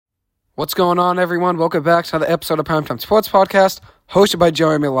What's going on, everyone? Welcome back to another episode of Primetime Sports Podcast, hosted by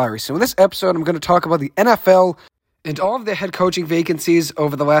Jeremy Lyrie. So in this episode, I'm going to talk about the NFL and all of their head coaching vacancies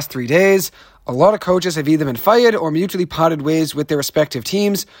over the last 3 days. A lot of coaches have either been fired or mutually parted ways with their respective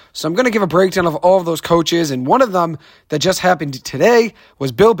teams. So I'm going to give a breakdown of all of those coaches, and one of them that just happened today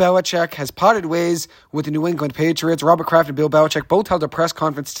was Bill Belichick has parted ways with the New England Patriots. Robert Kraft and Bill Belichick both held a press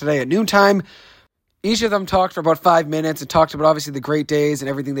conference today at noontime. Each of them talked for about 5 minutes and talked about obviously the great days and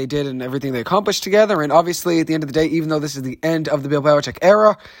everything they did and everything they accomplished together. And obviously at the end of the day, even though this is the end of the Bill Belichick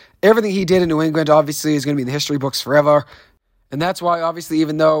era, everything he did in New England obviously is going to be in the history books forever. And that's why obviously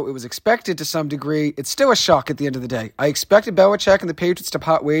even though it was expected to some degree, it's still a shock at the end of the day. I expected Belichick and the Patriots to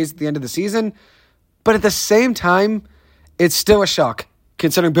part ways at the end of the season, but at the same time, it's still a shock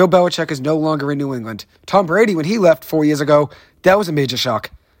considering Bill Belichick is no longer in New England. Tom Brady, when he left 4 years ago, that was a major shock.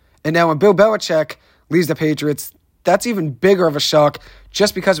 And now when Bill Belichick leaves the Patriots, that's even bigger of a shock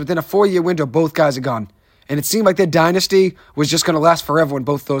just because within a 4-year window, both guys are gone. And it seemed like their dynasty was just going to last forever when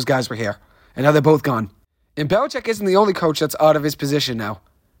both those guys were here. And now they're both gone. And Belichick isn't the only coach that's out of his position now.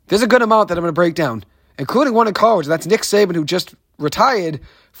 There's a good amount that I'm going to break down, including one in college. That's Nick Saban, who just retired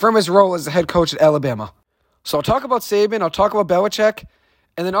from his role as the head coach at Alabama. So I'll talk about Saban, I'll talk about Belichick,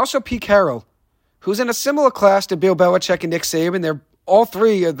 and then also Pete Carroll, who's in a similar class to Bill Belichick and Nick Saban. All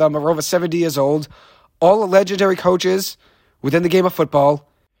three of them are over 70 years old. All are legendary coaches within the game of football,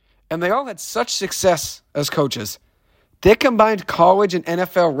 and they all had such success as coaches. Their combined college and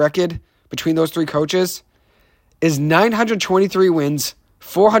NFL record between those three coaches is 923 wins,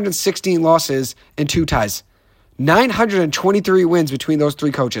 416 losses, and 2 ties. 923 wins between those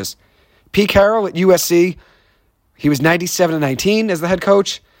three coaches. Pete Carroll at USC, he was 97-19 as the head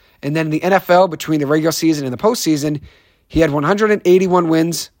coach, and then in the NFL between the regular season and the postseason, he had 181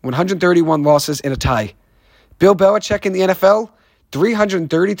 wins, 131 losses, and a tie. Bill Belichick in the NFL,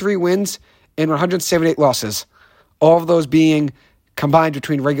 333 wins and 178 losses. All of those being combined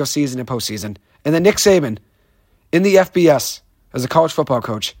between regular season and postseason. And then Nick Saban in the FBS as a college football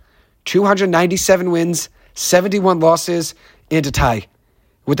coach, 297 wins, 71 losses, and a tie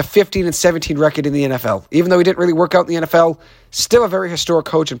with a 15-17 record in the NFL. Even though he didn't really work out in the NFL, still a very historic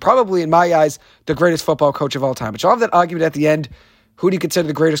coach and probably, in my eyes, the greatest football coach of all time. But you'll have that argument at the end. Who do you consider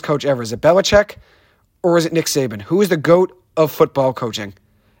the greatest coach ever? Is it Belichick or is it Nick Saban? Who is the GOAT of football coaching?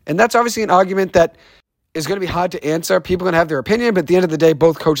 And that's obviously an argument that is going to be hard to answer. People are going to have their opinion, but at the end of the day,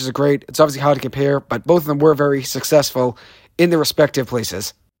 both coaches are great. It's obviously hard to compare, but both of them were very successful in their respective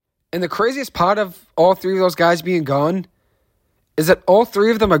places. And the craziest part of all three of those guys being gone is that all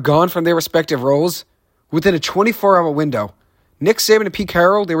three of them are gone from their respective roles within a 24-hour window. Nick Saban and Pete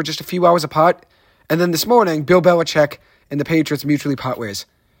Carroll, they were just a few hours apart. And then this morning, Bill Belichick and the Patriots mutually part ways.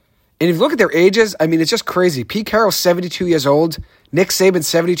 And if you look at their ages, I mean, it's just crazy. Pete Carroll's 72 years old. Nick Saban's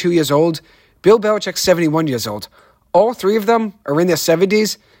 72 years old. Bill Belichick's 71 years old. All three of them are in their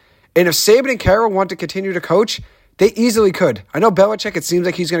 70s. And if Saban and Carroll want to continue to coach, they easily could. I know Belichick, it seems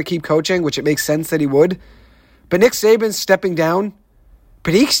like he's going to keep coaching, which it makes sense that he would. But Nick Saban's stepping down,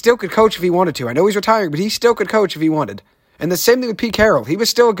 but he still could coach if he wanted to. I know he's retiring, but he still could coach if he wanted. And the same thing with Pete Carroll. He was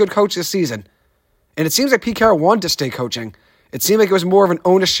still a good coach this season. And it seems like Pete Carroll wanted to stay coaching. It seemed like it was more of an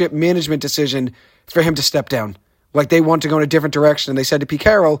ownership management decision for him to step down. Like they want to go in a different direction. And they said to Pete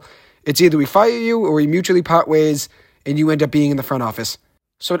Carroll, it's either we fire you or we mutually part ways and you end up being in the front office.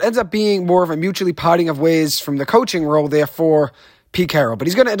 So it ends up being more of a mutually parting of ways from the coaching role there for Pete Carroll. But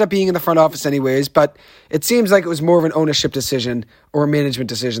he's going to end up being in the front office anyways. But it seems like it was more of an ownership decision or a management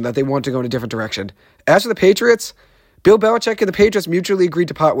decision that they want to go in a different direction. As for the Patriots, Bill Belichick and the Patriots mutually agreed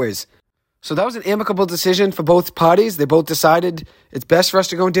to part ways. So that was an amicable decision for both parties. They both decided it's best for us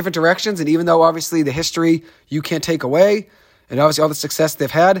to go in different directions. And even though obviously the history you can't take away and obviously all the success they've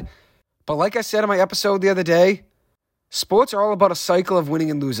had. But like I said in my episode the other day, sports are all about a cycle of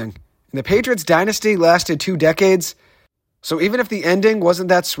winning and losing. And the Patriots dynasty lasted 2 decades. So even if the ending wasn't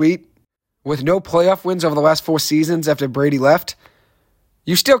that sweet, with no playoff wins over the last 4 seasons after Brady left,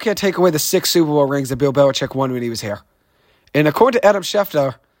 you still can't take away the 6 Super Bowl rings that Bill Belichick won when he was here. And according to Adam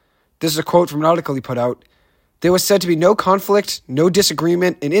Schefter, this is a quote from an article he put out, there was said to be no conflict, no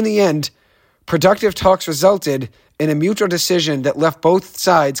disagreement, and in the end, productive talks resulted in a mutual decision that left both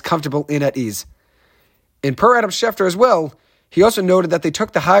sides comfortable and at ease. And per Adam Schefter as well, he also noted that they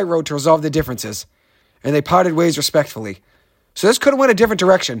took the high road to resolve their differences, and they parted ways respectfully. So this could have went a different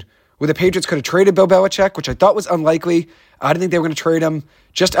direction, where the Patriots could have traded Bill Belichick, which I thought was unlikely. I didn't think they were going to trade him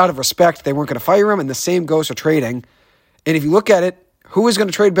just out of respect. They weren't going to fire him, and the same goes for trading. And if you look at it, who is going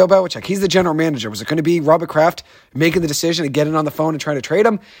to trade Bill Belichick? He's the general manager. Was it going to be Robert Kraft making the decision and getting on the phone and trying to trade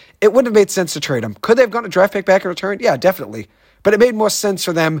him? It wouldn't have made sense to trade him. Could they have gotten a draft pick back in return? Yeah, definitely. but it made more sense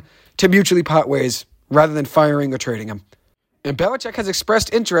for them to mutually part ways rather than firing or trading him. And Belichick has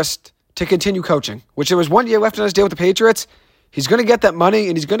expressed interest to continue coaching, which there was 1 year left on his deal with the Patriots. He's going to get that money,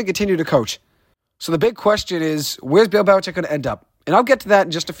 and he's going to continue to coach. So the big question is, where's Bill Belichick going to end up? And I'll get to that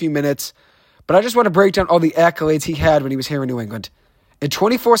in just a few minutes, but I just want to break down all the accolades he had when he was here in New England. In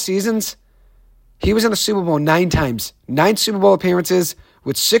 24 seasons, he was in the Super Bowl 9 times, 9 Super Bowl appearances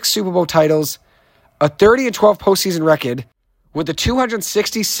with 6 Super Bowl titles, a 30-12 postseason record with a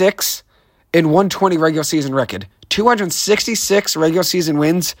 266 and 120 regular season record. 266 regular season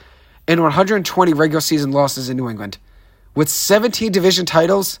wins and 120 regular season losses in New England, with 17 division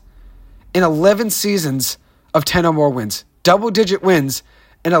titles and 11 seasons of 10 or more wins. Double-digit wins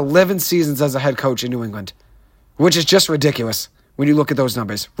in 11 seasons as a head coach in New England, which is just ridiculous when you look at those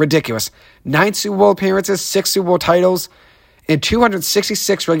numbers. Ridiculous. 9 Super Bowl appearances, 6 Super Bowl titles, and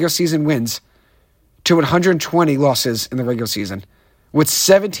 266 regular season wins to 120 losses in the regular season, with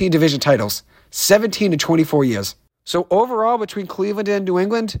 17 division titles, 17 in 24 years. So overall, between Cleveland and New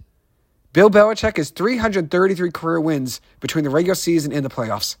England, Bill Belichick has 333 career wins between the regular season and the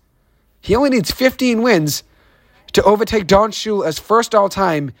playoffs. He only needs 15 wins to overtake Don Shula as first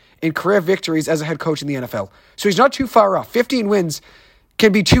all-time in career victories as a head coach in the NFL. So he's not too far off. 15 wins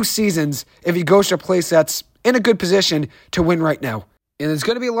can be 2 seasons if he goes to a place that's in a good position to win right now. And there's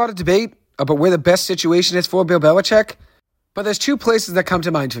going to be a lot of debate about where the best situation is for Bill Belichick, but there's 2 places that come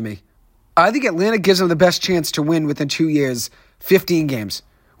to mind for me. I think Atlanta gives him the best chance to win within 2 years, 15 games,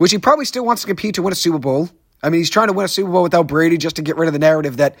 which he probably still wants to compete to win a Super Bowl. I mean, he's trying to win a Super Bowl without Brady just to get rid of the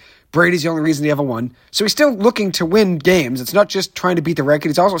narrative that Brady's the only reason he ever won. So he's still looking to win games. It's not just trying to beat the record.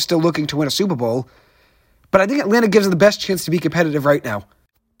 He's also still looking to win a Super Bowl. But I think Atlanta gives him the best chance to be competitive right now.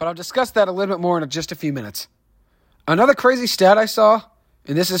 But I'll discuss that a little bit more in just a few minutes. Another crazy stat I saw,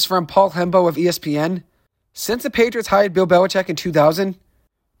 and this is from Paul Hembo of ESPN. Since the Patriots hired Bill Belichick in 2000,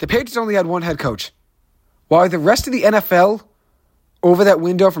 the Patriots only had 1 head coach, while the rest of the NFL over that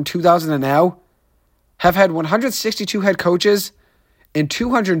window from 2000 to now have had 162 head coaches and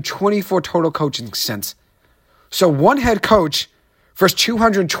 224 total coaching stints. So 1 head coach versus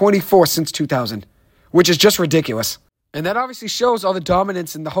 224 since 2000, which is just ridiculous. And that obviously shows all the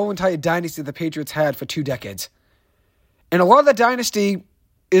dominance in the whole entire dynasty the Patriots had for 2 decades. And a lot of that dynasty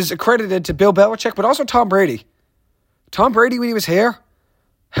is accredited to Bill Belichick, but also Tom Brady. Tom Brady, when he was here,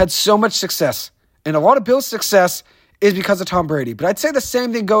 had so much success. And a lot of Bill's success is because of Tom Brady. But I'd say the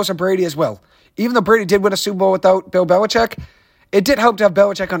same thing goes for Brady as well. Even though Brady did win a Super Bowl without Bill Belichick, it did help to have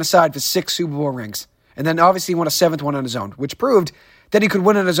Belichick on his side for 6 Super Bowl rings. And then obviously he won a 7th one on his own, which proved that he could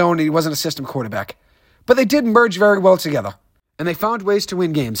win on his own and he wasn't a system quarterback. But they did merge very well together. And they found ways to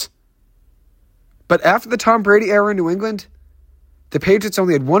win games. But after the Tom Brady era in New England, the Patriots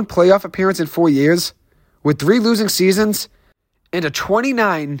only had 1 playoff appearance in 4 years, with 3 losing seasons, and a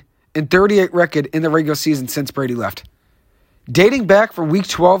 29-38 record in the regular season since Brady left. Dating back from Week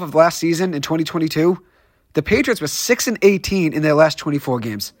 12 of last season in 2022, the Patriots were 6-18 in their last 24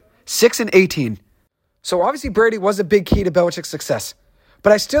 games. 6-18. So obviously Brady was a big key to Belichick's success.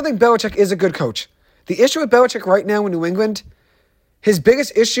 But I still think Belichick is a good coach. The issue with Belichick right now in New England, his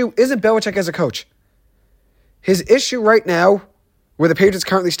biggest issue isn't Belichick as a coach. His issue right now, where the Patriots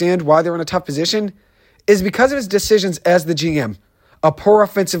currently stand, why they're in a tough position, is because of his decisions as the GM. A poor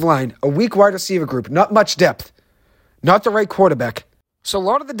offensive line, a weak wide receiver group, not much depth, not the right quarterback. So a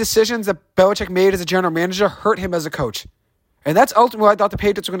lot of the decisions that Belichick made as a general manager hurt him as a coach. And that's ultimately why I thought the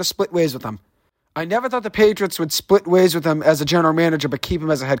Patriots were going to split ways with him. I never thought the Patriots would split ways with him as a general manager but keep him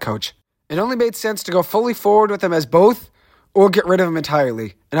as a head coach. It only made sense to go fully forward with him as both or get rid of him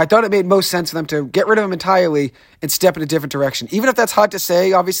entirely. And I thought it made most sense for them to get rid of him entirely and step in a different direction. Even if that's hard to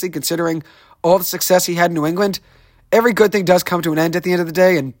say, obviously, considering all the success he had in New England, every good thing does come to an end at the end of the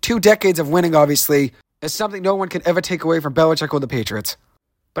day, and 2 decades of winning, obviously, is something no one can ever take away from Belichick or the Patriots.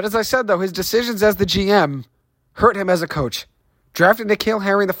 But as I said, though, his decisions as the GM hurt him as a coach. Drafting N'Keal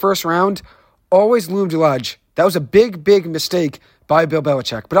Harry in the first round always loomed large. That was a big, big mistake by Bill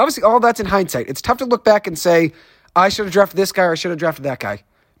Belichick. But obviously, all that's in hindsight. It's tough to look back and say, I should have drafted this guy or I should have drafted that guy.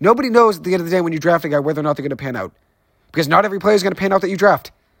 Nobody knows at the end of the day when you draft a guy whether or not they're going to pan out. Because not every player is going to pan out that you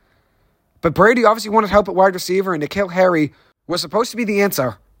draft. But Brady obviously wanted help at wide receiver, and N'Keal Harry was supposed to be the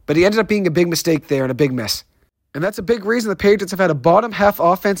answer, but he ended up being a big mistake there and a big miss. And that's a big reason the Patriots have had a bottom half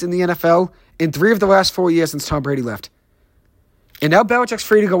offense in the NFL in 3 of the last 4 years since Tom Brady left. And now Belichick's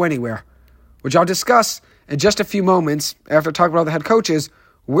free to go anywhere, which I'll discuss in just a few moments after talking about the head coaches,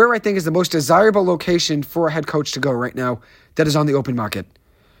 where I think is the most desirable location for a head coach to go right now that is on the open market.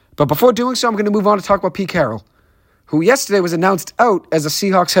 But before doing so, I'm going to move on to talk about Pete Carroll, who yesterday was announced out as a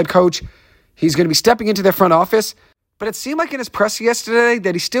Seahawks head coach. He's going to be stepping into their front office, But it seemed like in his press yesterday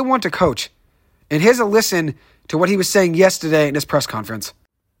that he still wanted to coach. And here's a listen to what he was saying yesterday in his press conference.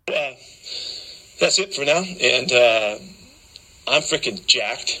 That's it for now. And I'm freaking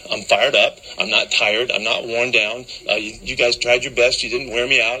jacked. I'm fired up. I'm not tired. I'm not worn down. You guys tried your best. You didn't wear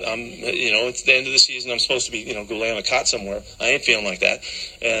me out. It's the end of the season. I'm supposed to be, go lay on a cot somewhere. I ain't feeling like that.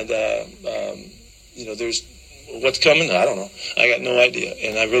 And, there's what's coming. I don't know. I got no idea.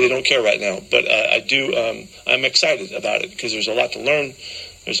 And I really don't care right now. But I do. I'm excited about it because there's a lot to learn.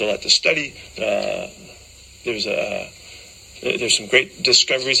 There's a lot to study. There's some great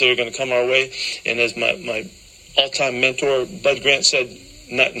discoveries that are going to come our way. And as my all-time mentor, Bud Grant, said,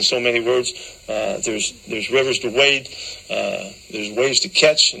 not in so many words, there's rivers to wade, there's waves to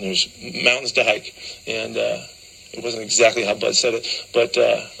catch, and there's mountains to hike. And it wasn't exactly how Bud said it, but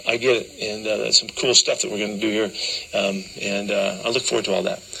I get it. And that's some cool stuff that we're going to do here. And I look forward to all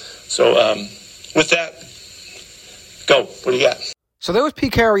that. So with that, go. What do you got? So there was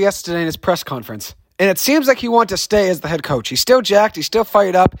Pete Carroll yesterday in his press conference. And it seems like he wanted to stay as the head coach. He's still jacked. He's still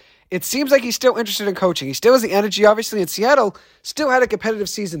fired up. It seems like he's still interested in coaching. He still has the energy, obviously, and Seattle still had a competitive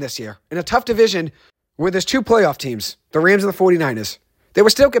season this year in a tough division where there's two playoff teams, the Rams and the 49ers. They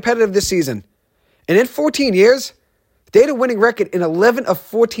were still competitive this season. And in 14 years, they had a winning record in 11 of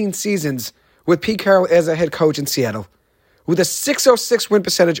 14 seasons with Pete Carroll as a head coach in Seattle, with a .606 win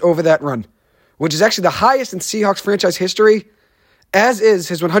percentage over that run, which is actually the highest in Seahawks franchise history, as is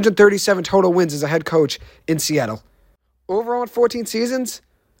his 137 total wins as a head coach in Seattle. Overall in 14 seasons,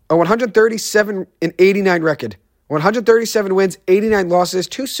 a 137-89 record. 137 wins, 89 losses,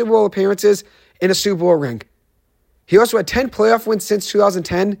 2 Super Bowl appearances, and a Super Bowl ring. He also had 10 playoff wins since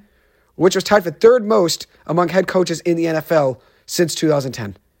 2010, which was tied for third most among head coaches in the NFL since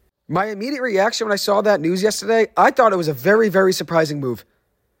 2010. My immediate reaction when I saw that news yesterday, I thought it was a very, very surprising move.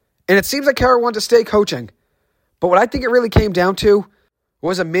 And it seems like Carroll wanted to stay coaching. But what I think it really came down to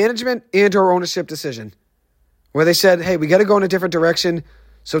was a management and or ownership decision, where they said, hey, we got to go in a different direction.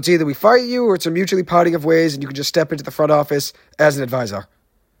 So it's either we fire you or it's a mutually parting of ways and you can just step into the front office as an advisor.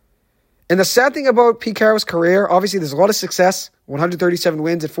 And the sad thing about Pete Carroll's career, obviously there's a lot of success, 137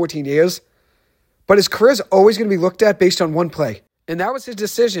 wins in 14 years, but his career is always going to be looked at based on one play. And that was his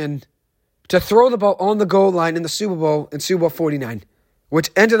decision to throw the ball on the goal line in the Super Bowl in Super Bowl 49,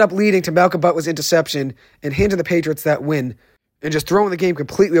 which ended up leading to Malcolm Butler's interception and handing the Patriots that win and just throwing the game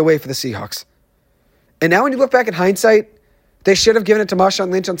completely away for the Seahawks. And now when you look back in hindsight, they should have given it to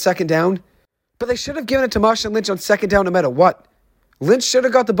Marshawn Lynch on second down, but they should have given it to Marshawn Lynch on second down no matter what. Lynch should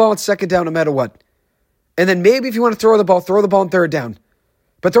have got the ball on second down no matter what. And then maybe if you want to throw the ball on third down.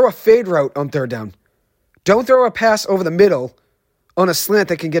 But throw a fade route on third down. Don't throw a pass over the middle on a slant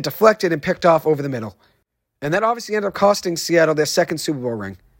that can get deflected and picked off over the middle. And that obviously ended up costing Seattle their second Super Bowl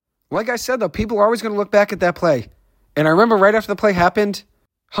ring. Like I said, though, people are always going to look back at that play. And I remember right after the play happened,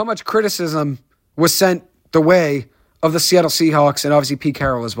 how much criticism was sent the way of the Seattle Seahawks and obviously Pete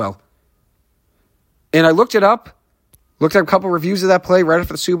Carroll as well. And I looked at a couple reviews of that play right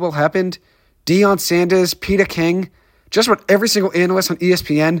after the Super Bowl happened. Deion Sanders, Peter King, just about every single analyst on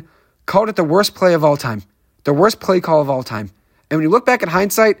ESPN called it the worst play of all time. The worst play call of all time. And when you look back in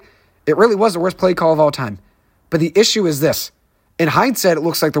hindsight, it really was the worst play call of all time. But the issue is this. In hindsight, it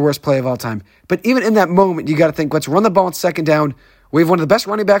looks like the worst play of all time. But even in that moment, you got to think, let's run the ball on second down. We have one of the best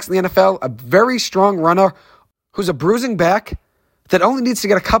running backs in the NFL, a very strong runner who's a bruising back that only needs to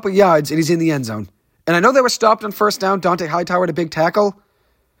get a couple yards and he's in the end zone. And I know they were stopped on first down. Dante Hightower had a big tackle.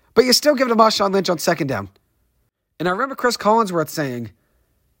 But you still give it to Marshawn Lynch on second down. And I remember Chris Collinsworth saying,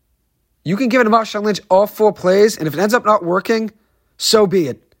 you can give it to Marshawn Lynch all 4 plays, and if it ends up not working, so be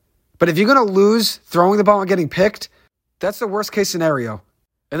it. But if you're going to lose throwing the ball and getting picked, that's the worst case scenario.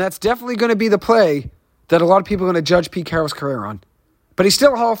 And that's definitely going to be the play that a lot of people are going to judge Pete Carroll's career on. But he's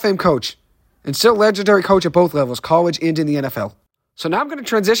still a Hall of Fame coach, and still a legendary coach at both levels, college and in the NFL. So now I'm going to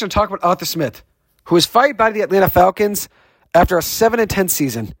transition and talk about Arthur Smith, who was fired by the Atlanta Falcons after a 7-10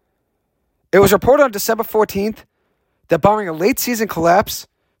 season. It was reported on December 14th that barring a late season collapse,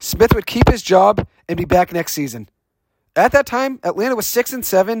 Smith would keep his job and be back next season. At that time, Atlanta was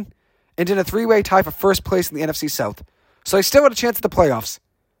 6-7 and in a 3-way tie for first place in the NFC South. So they still had a chance at the playoffs.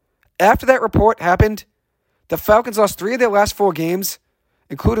 After that report happened, the Falcons lost 3 of their last 4 games,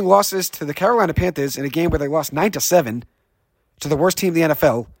 including losses to the Carolina Panthers in a game where they lost 9-7 to the worst team in the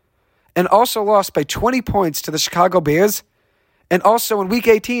NFL, and also lost by 20 points to the Chicago Bears. And also in Week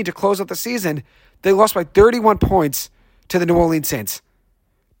 18 to close out the season, they lost by 31 points to the New Orleans Saints.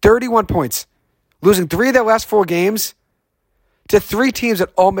 31 points. Losing 3 of their last 4 games to 3 teams that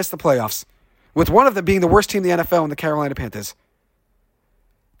all missed the playoffs, with one of them being the worst team in the NFL in the Carolina Panthers.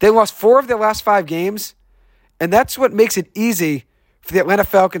 They lost 4 of their last 5 games, And that's what makes it easy for the Atlanta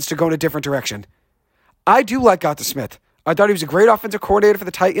Falcons to go in a different direction. I do like Arthur Smith. I thought he was a great offensive coordinator for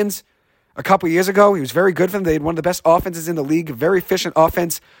the Titans a couple years ago. He was very good for them. They had one of the best offenses in the league, a very efficient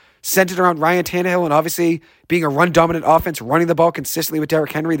offense centered around Ryan Tannehill and obviously being a run-dominant offense, running the ball consistently with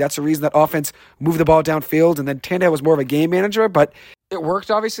Derrick Henry. That's the reason that offense moved the ball downfield. And then Tannehill was more of a game manager, but it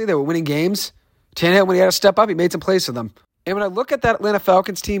worked, obviously. They were winning games. Tannehill, when he had to step up, he made some plays for them. And when I look at that Atlanta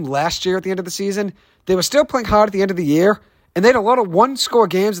Falcons team last year at the end of the season, they were still playing hard at the end of the year, and they had a lot of one-score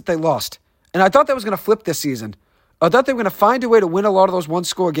games that they lost. And I thought that was going to flip this season. I thought they were going to find a way to win a lot of those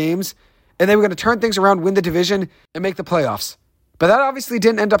one-score games, and they were going to turn things around, win the division, and make the playoffs. But that obviously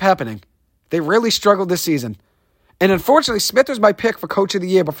didn't end up happening. They really struggled this season. And unfortunately, Smith was my pick for Coach of the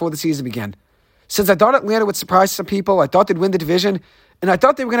Year before the season began. Since I thought Atlanta would surprise some people, I thought they'd win the division, and I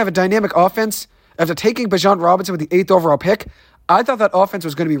thought they were going to have a dynamic offense. After taking Bijan Robinson with the 8th overall pick, I thought that offense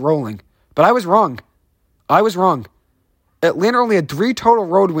was going to be rolling. But I was wrong. Atlanta only had 3 total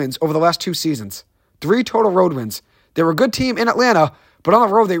road wins over the last 2 seasons. 3 total road wins. They were a good team in Atlanta, but on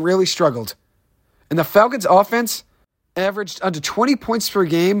the road they really struggled. And the Falcons' offense averaged under 20 points per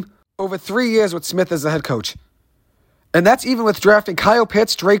game over 3 years with Smith as the head coach. And that's even with drafting Kyle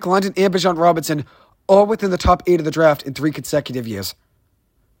Pitts, Drake London, and Bijan Robinson all within the top 8 of the draft in 3 consecutive years.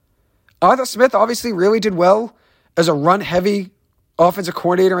 Arthur Smith obviously really did well as a run-heavy offensive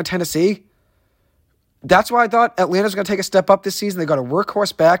coordinator in Tennessee. That's why I thought Atlanta's going to take a step up this season. They got a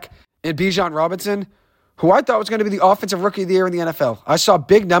workhorse back in Bijan Robinson, who I thought was going to be the offensive rookie of the year in the NFL. I saw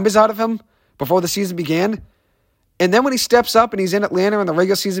big numbers out of him before the season began. And then when he steps up and he's in Atlanta and the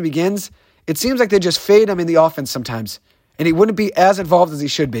regular season begins, it seems like they just fade him in the offense sometimes. And he wouldn't be as involved as he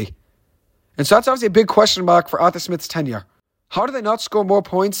should be. And so that's obviously a big question mark for Arthur Smith's tenure. How do they not score more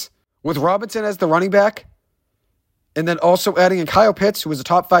points with Robinson as the running back? And then also adding in Kyle Pitts, who was a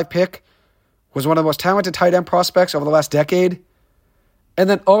top 5 pick, was one of the most talented tight end prospects over the last decade. And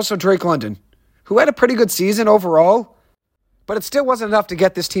then also Drake London, who had a pretty good season overall, but it still wasn't enough to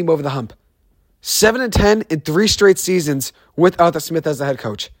get this team over the hump. 7-10 in 3 straight seasons with Arthur Smith as the head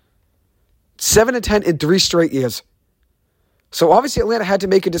coach. 7-10 in 3 straight years. So obviously Atlanta had to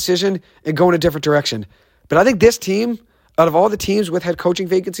make a decision and go in a different direction. But I think this team, out of all the teams with head coaching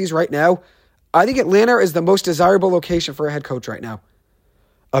vacancies right now, I think Atlanta is the most desirable location for a head coach right now.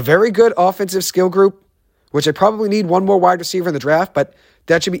 A very good offensive skill group, which I probably need one more wide receiver in the draft, but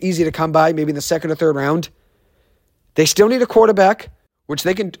that should be easy to come by, maybe in the 2nd or 3rd round. They still need a quarterback, which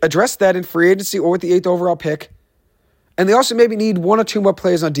they can address that in free agency or with the 8th overall pick. And they also maybe need 1 or 2 more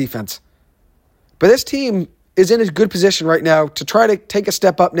players on defense. But this team is in a good position right now to try to take a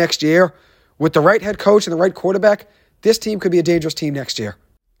step up next year. With the right head coach and the right quarterback, this team could be a dangerous team next year.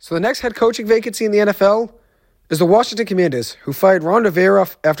 So the next head coaching vacancy in the NFL is the Washington Commanders, who fired Ron Rivera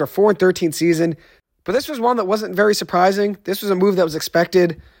after a 4-13 season. But this was one that wasn't very surprising. This was a move that was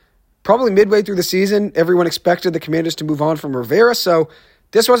expected. Probably midway through the season, everyone expected the Commanders to move on from Rivera, so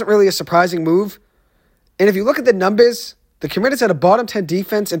this wasn't really a surprising move. And if you look at the numbers, the Commanders had a bottom 10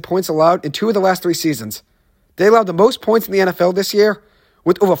 defense in points allowed in 2 of the last 3 seasons. They allowed the most points in the NFL this year,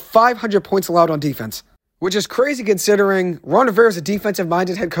 with over 500 points allowed on defense, which is crazy considering Ron Rivera is a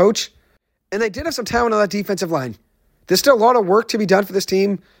defensive-minded head coach, and they did have some talent on that defensive line. There's still a lot of work to be done for this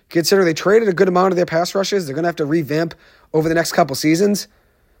team, considering they traded a good amount of their pass rushes. They're going to have to revamp over the next couple seasons.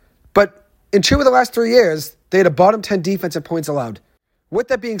 But in 2 of the last 3 years, they had a bottom 10 defense in points allowed. With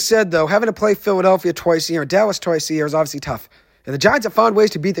that being said, though, having to play Philadelphia twice a year and Dallas twice a year is obviously tough. And the Giants have found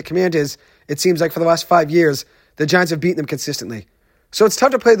ways to beat the Commanders. It seems like for the last 5 years, the Giants have beaten them consistently. So it's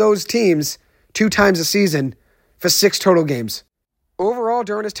tough to play those teams 2 times a season for 6 total games. Overall,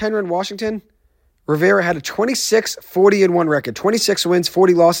 during his tenure in Washington, Rivera had a 26-40-1 record, 26 wins,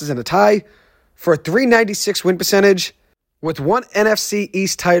 40 losses, and a tie for a .396 win percentage with 1 NFC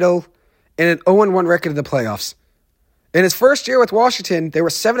East title and an 0-1 record in the playoffs. In his first year with Washington, they were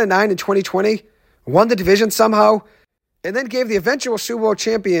 7-9 in 2020, won the division somehow, and then gave the eventual Super Bowl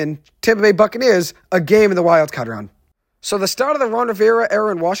champion Tampa Bay Buccaneers a game in the wild card round. So the start of the Ron Rivera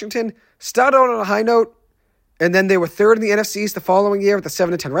era in Washington started out on a high note, and then they were 3rd in the NFC East the following year with a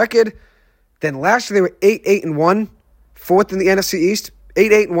 7-10 record. Then last year they were 8-8-1, 4th in the NFC East.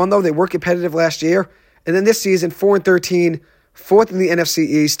 8-8-1 though, they were competitive last year. And then this season, 4-13, 4th in the NFC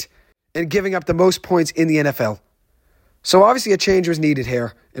East, and giving up the most points in the NFL. So obviously a change was needed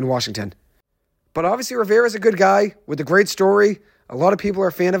here in Washington. But obviously Rivera's a good guy with a great story. A lot of people are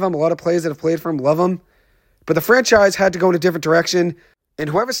a fan of him. A lot of players that have played for him love him. But the franchise had to go in a different direction. And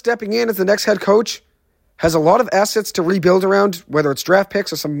whoever's stepping in as the next head coach has a lot of assets to rebuild around, whether it's draft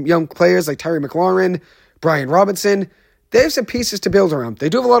picks or some young players like Terry McLaurin, Brian Robinson. They have some pieces to build around. They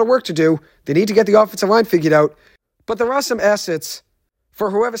do have a lot of work to do. They need to get the offensive line figured out. But there are some assets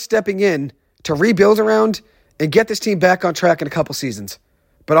for whoever's stepping in to rebuild around and get this team back on track in a couple seasons.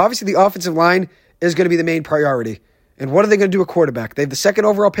 But obviously the offensive line is going to be the main priority. And what are they going to do at quarterback? They have the second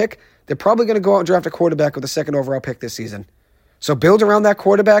overall pick. They're probably going to go out and draft a quarterback with the second overall pick this season. So build around that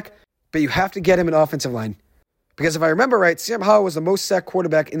quarterback, but you have to get him an offensive line. Because if I remember right, Sam Howell was the most sacked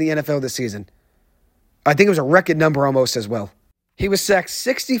quarterback in the NFL this season. I think it was a record number almost as well. He was sacked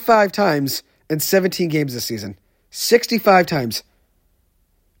 65 times in 17 games this season. 65 times.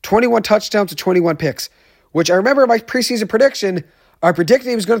 21 touchdowns to 21 picks, which I remember in my preseason prediction, I predicted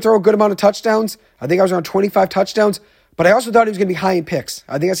he was going to throw a good amount of touchdowns. I think I was around 25 touchdowns, but I also thought he was going to be high in picks.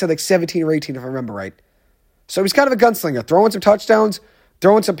 I think I said like 17 or 18 if I remember right. So he's kind of a gunslinger, throwing some touchdowns,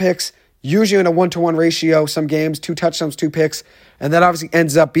 throwing some picks, usually in a 1-to-1 ratio, some games, 2 touchdowns, 2 picks, and that obviously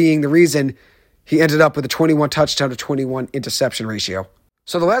ends up being the reason he ended up with a 21 touchdown to 21 interception ratio.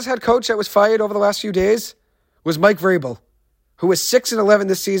 So the last head coach that was fired over the last few days was Mike Vrabel, who was 6-11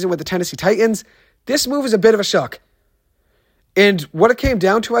 this season with the Tennessee Titans. This move is a bit of a shock. And what it came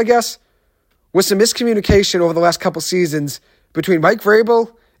down to, I guess, was some miscommunication over the last couple seasons between Mike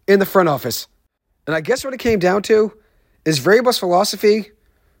Vrabel and the front office. And I guess what it came down to is Vrabel's philosophy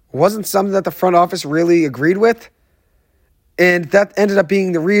wasn't something that the front office really agreed with. And that ended up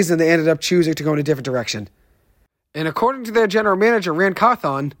being the reason they ended up choosing to go in a different direction. And according to their general manager, Rand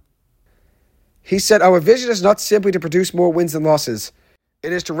Carthon, he said, "Our vision is not simply to produce more wins than losses.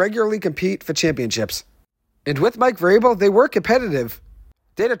 It is to regularly compete for championships." And with Mike Vrabel, they were competitive.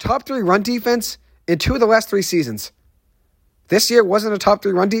 They had a top 3 run defense in 2 of the last 3 seasons. This year wasn't a top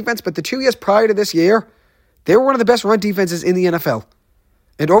 3 run defense, but the 2 years prior to this year, they were one of the best run defenses in the NFL.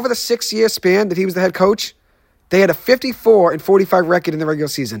 And over the 6-year span that he was the head coach, they had a 54-45 record in the regular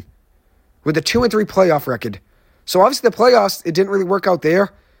season with a 2-3 playoff record. So obviously the playoffs, it didn't really work out there,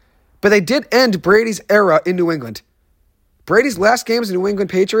 but they did end Brady's era in New England. Brady's last game as a New England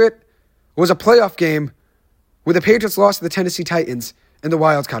Patriot was a playoff game where the Patriots lost to the Tennessee Titans in the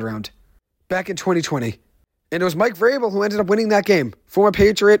wildcard round back in 2020. And it was Mike Vrabel who ended up winning that game. Former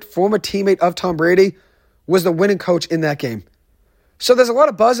Patriot, former teammate of Tom Brady, was the winning coach in that game. So there's a lot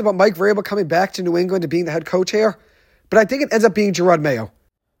of buzz about Mike Vrabel coming back to New England and being the head coach here, but I think it ends up being Gerard Mayo.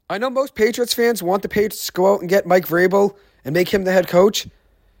 I know most Patriots fans want the Patriots to go out and get Mike Vrabel and make him the head coach,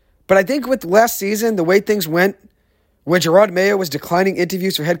 but I think with last season, the way things went, when Gerard Mayo was declining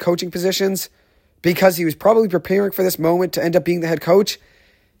interviews for head coaching positions because he was probably preparing for this moment to end up being the head coach,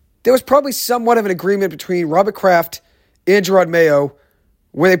 there was probably somewhat of an agreement between Robert Kraft and Gerard Mayo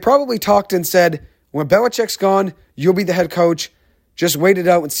where they probably talked and said, when Belichick's gone, you'll be the head coach. Just wait it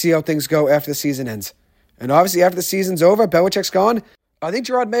out and see how things go after the season ends. And obviously after the season's over, Belichick's gone, I think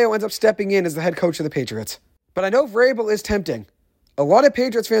Gerard Mayo ends up stepping in as the head coach of the Patriots. But I know Vrabel is tempting. A lot of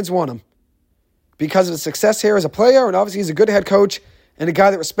Patriots fans want him because of his success here as a player, and obviously he's a good head coach and a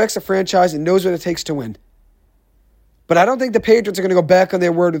guy that respects the franchise and knows what it takes to win. But I don't think the Patriots are going to go back on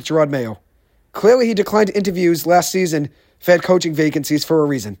their word with Gerard Mayo. Clearly he declined interviews last season for head coaching vacancies for a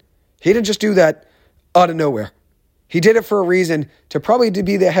reason. He didn't just do that out of nowhere. He did it for a reason to probably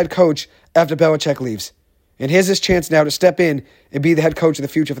be the head coach after Belichick leaves. And here's his chance now to step in and be the head coach of the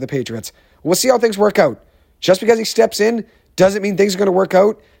future for the Patriots. We'll see how things work out. Just because he steps in doesn't mean things are going to work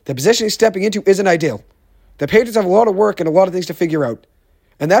out. The position he's stepping into isn't ideal. The Patriots have a lot of work and a lot of things to figure out.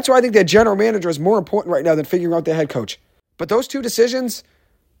 And that's why I think their general manager is more important right now than figuring out their head coach. But those two decisions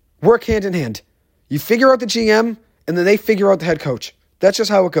work hand in hand. You figure out the GM, and then they figure out the head coach. That's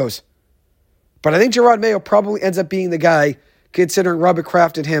just how it goes. But I think Gerard Mayo probably ends up being the guy, considering Robert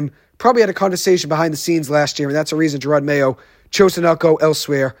Kraft and him probably had a conversation behind the scenes last year, and that's the reason Gerard Mayo chose to not go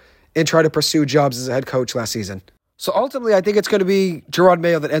elsewhere and try to pursue jobs as a head coach last season. So ultimately, I think it's going to be Gerard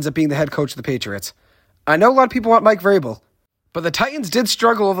Mayo that ends up being the head coach of the Patriots. I know a lot of people want Mike Vrabel, but the Titans did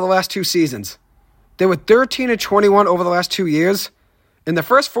struggle over the last 2 seasons. They were 13-21 over the last 2 years. In the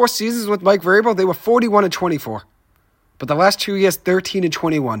first 4 seasons with Mike Vrabel, they were 41-24. But the last 2 years,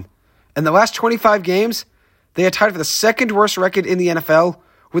 13-21. In the last 25 games, they are tied for the second worst record in the NFL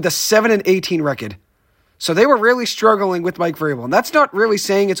with a 7-18 record. So they were really struggling with Mike Vrabel. And that's not really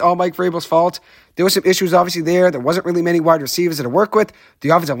saying it's all Mike Vrabel's fault. There were some issues obviously there. There wasn't really many wide receivers to work with. The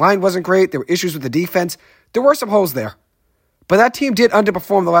offensive line wasn't great. There were issues with the defense. There were some holes there. But that team did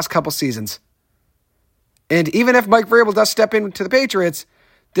underperform the last couple seasons. And even if Mike Vrabel does step into the Patriots,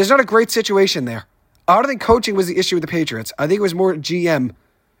 there's not a great situation there. I don't think coaching was the issue with the Patriots. I think it was more GM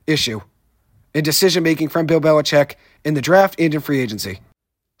issue in decision-making from Bill Belichick in the draft and in free agency.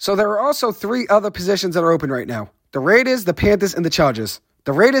 So there are also 3 other positions that are open right now. The Raiders, the Panthers, and the Chargers.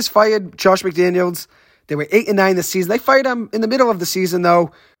 The Raiders fired Josh McDaniels They were 8-9 this season. They fired him in the middle of the season,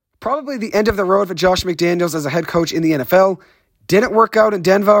 though. Probably the end of the road for Josh McDaniels as a head coach in the NFL. Didn't work out in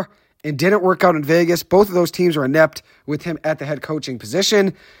Denver and didn't work out in Vegas. Both of those teams were inept with him at the head coaching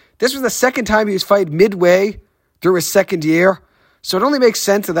position. This was the second time he was fired midway through his second year. So it only makes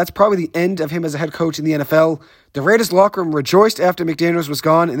sense that that's probably the end of him as a head coach in the NFL. The Raiders locker room rejoiced after McDaniels was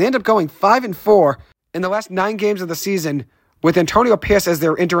gone, and they ended up going 5-4 in the last 9 games of the season with Antonio Pierce as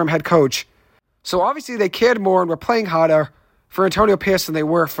their interim head coach. So obviously they cared more and were playing harder for Antonio Pierce than they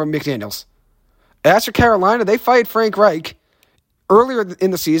were for McDaniels. As for Carolina, they fired Frank Reich earlier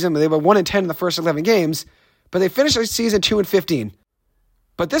in the season. They were 1-10 in the first 11 games, but they finished the season 2-15.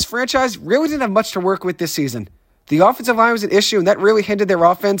 But this franchise really didn't have much to work with this season. The offensive line was an issue, and that really hindered their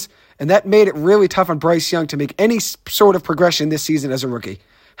offense, and that made it really tough on Bryce Young to make any sort of progression this season as a rookie.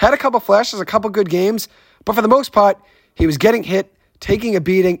 Had a couple flashes, a couple good games, but for the most part, he was getting hit, taking a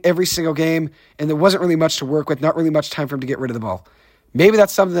beating every single game, and there wasn't really much to work with, not really much time for him to get rid of the ball. Maybe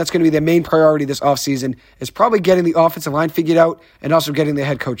that's something that's going to be their main priority this offseason, is probably getting the offensive line figured out and also getting the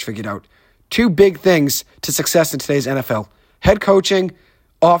head coach figured out. 2 big things to success in today's NFL. Head coaching,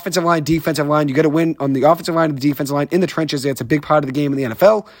 offensive line, defensive line. You got to win on the offensive line and the defensive line in the trenches. It's a big part of the game in the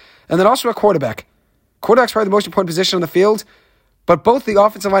NFL. And then also a quarterback. Quarterback's probably the most important position on the field, but both the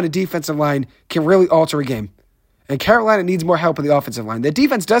offensive line and defensive line can really alter a game. And Carolina needs more help on the offensive line. Their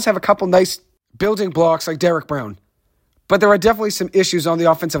defense does have a couple nice building blocks like Derek Brown, but there are definitely some issues on the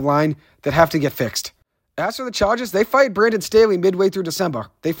offensive line that have to get fixed. As for the Chargers, they fired Brandon Staley midway through December.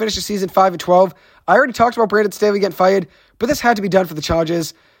 They finished the season 5-12. I already talked about Brandon Staley getting fired, but this had to be done for the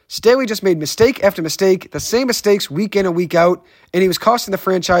Chargers. Staley just made mistake after mistake, the same mistakes week in and week out, and he was costing the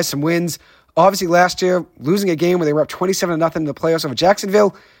franchise some wins. Obviously, last year, losing a game where they were up 27-0 in the playoffs over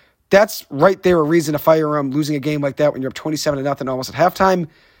Jacksonville, that's right there a reason to fire him, losing a game like that when you're up 27-0 almost at halftime.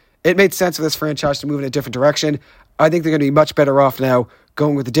 It made sense for this franchise to move in a different direction. I think they're going to be much better off now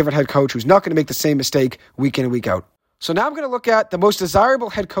going with a different head coach who's not going to make the same mistake week in and week out. So now I'm going to look at the most desirable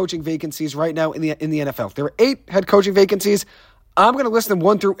head coaching vacancies right now in the NFL. There are 8 head coaching vacancies. I'm going to list them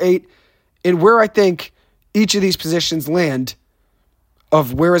 1 through 8 and where I think each of these positions land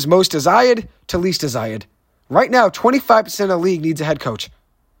of where is most desired to least desired. Right now, 25% of the league needs a head coach.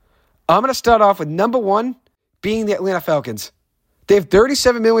 I'm going to start off with number 1 being the Atlanta Falcons. They have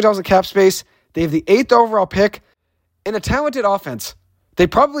 $37 million in cap space. They have the 8th overall pick and a talented offense. They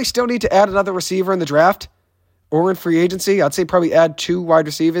probably still need to add another receiver in the draft or in free agency. I'd say probably add 2 wide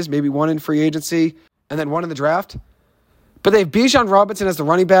receivers, maybe 1 in free agency and then 1 in the draft. But they have Bijan Robinson as the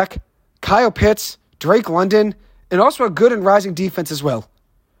running back, Kyle Pitts, Drake London, and also a good and rising defense as well.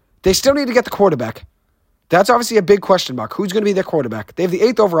 They still need to get the quarterback. That's obviously a big question mark. Who's going to be their quarterback? They have the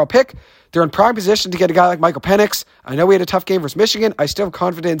 8th overall pick. They're in prime position to get a guy like Michael Penix. I know he had a tough game versus Michigan. I still have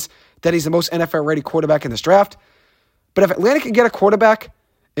confidence that he's the most NFL-ready quarterback in this draft. But if Atlanta can get a quarterback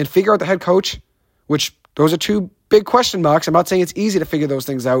and figure out the head coach, which those are 2 big question marks, I'm not saying it's easy to figure those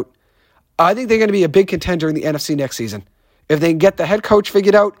things out, I think they're going to be a big contender in the NFC next season. If they can get the head coach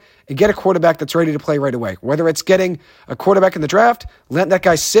figured out and get a quarterback that's ready to play right away, whether it's getting a quarterback in the draft, letting that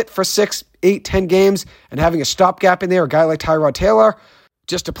guy sit for 6, 8, 10 games and having a stopgap in there, a guy like Tyrod Taylor,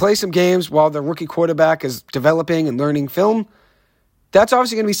 just to play some games while the rookie quarterback is developing and learning film, that's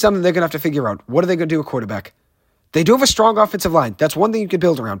obviously going to be something they're going to have to figure out. What are they going to do with quarterback? They do have a strong offensive line. That's one thing you can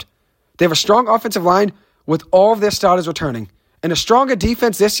build around. They have a strong offensive line with all of their starters returning and a stronger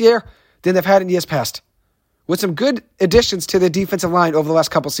defense this year than they've had in years past, with some good additions to their defensive line over the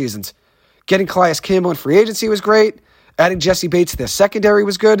last couple seasons. Getting Calais Campbell in free agency was great. Adding Jesse Bates to their secondary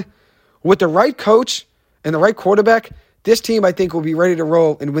was good. With the right coach and the right quarterback, this team, I think, will be ready to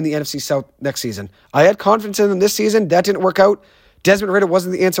roll and win the NFC South next season. I had confidence in them this season. That didn't work out. Desmond Ridder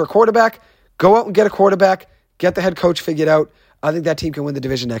wasn't the answer at quarterback. Go out and get a quarterback. Get the head coach figured out. I think that team can win the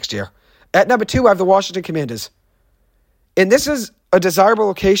division next year. At number 2, I have the Washington Commanders. And this is a desirable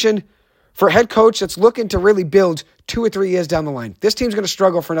location for a head coach that's looking to really build 2 or 3 years down the line. This team's going to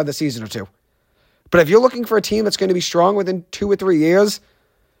struggle for another season or 2. But if you're looking for a team that's going to be strong within 2 or 3 years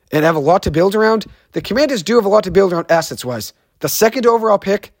and have a lot to build around, the Commanders do have a lot to build around assets-wise. The 2nd overall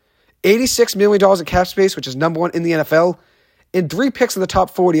pick, $86 million in cap space, which is number 1 in the NFL, and 3 picks in the top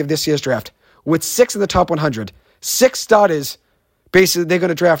 40 of this year's draft, with 6 in the top 100. 6 starters, basically, they're going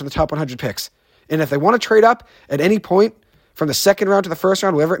to draft in the top 100 picks. And if they want to trade up at any point from the 2nd round to the 1st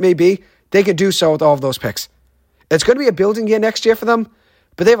round, whatever it may be, they can do so with all of those picks. It's going to be a building year next year for them,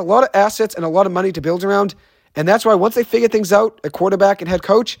 but they have a lot of assets and a lot of money to build around, and that's why once they figure things out at quarterback and head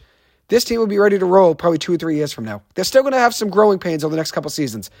coach, this team will be ready to roll probably 2 or 3 years from now. They're still going to have some growing pains over the next couple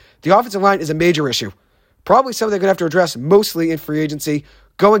seasons. The offensive line is a major issue. Probably something they're going to have to address mostly in free agency,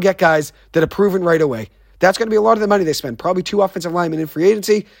 go and get guys that are proven right away. That's going to be a lot of the money they spend. Probably 2 offensive linemen in free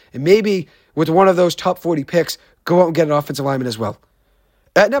agency, and maybe with one of those top 40 picks, go out and get an offensive lineman as well.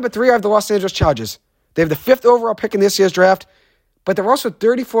 At number 3, I have the Los Angeles Chargers. They have the 5th overall pick in this year's draft, but they're also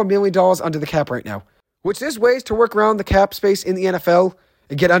 $34 million under the cap right now, which there's ways to work around the cap space in the NFL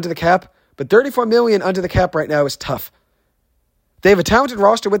and get under the cap, but $34 million under the cap right now is tough. They have a talented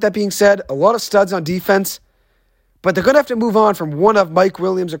roster, with that being said, a lot of studs on defense, but they're going to have to move on from one of Mike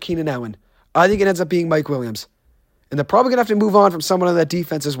Williams or Keenan Allen. I think it ends up being Mike Williams. And they're probably going to have to move on from someone on that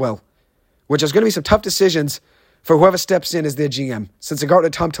defense as well, which is going to be some tough decisions for whoever steps in as their GM, since they got rid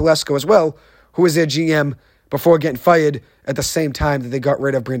of Tom Telesco as well, who was their GM before getting fired at the same time that they got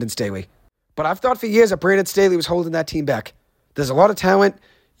rid of Brandon Staley. But I've thought for years that Brandon Staley was holding that team back. There's a lot of talent.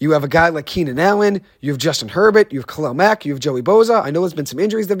 You have a guy like Keenan Allen, you have Justin Herbert, you have Khalil Mack, you have Joey Bosa. I know there's been some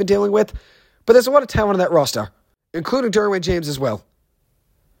injuries they've been dealing with, but there's a lot of talent on that roster, including Derwin James as well.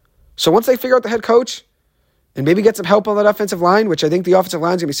 So once they figure out the head coach and maybe get some help on that offensive line, which I think the offensive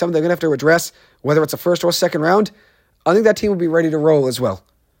line is going to be something they're going to have to address, whether it's a first or second round, I think that team will be ready to roll as well.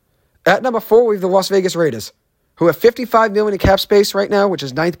 At number 4, we have the Las Vegas Raiders, who have $55 million in cap space right now, which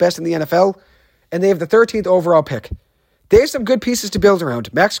is 9th best in the NFL, and they have the 13th overall pick. They have some good pieces to build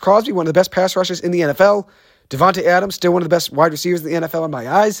around. Max Crosby, one of the best pass rushers in the NFL. Devontae Adams, still one of the best wide receivers in the NFL in my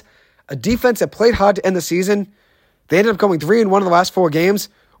eyes. A defense that played hard to end the season. They ended up going 3-1 in the last 4 games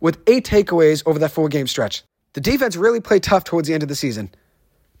with 8 takeaways over that 4-game stretch. The defense really played tough towards the end of the season.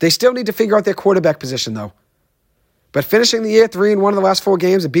 They still need to figure out their quarterback position, though. But finishing the year 3-1 in the last 4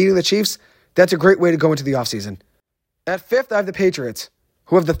 games and beating the Chiefs, that's a great way to go into the offseason. At 5th, I have the Patriots,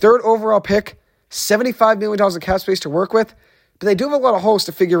 who have the 3rd overall pick, $75 million in cap space to work with, but they do have a lot of holes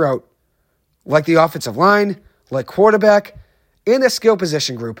to figure out, like the offensive line, like quarterback, and their skill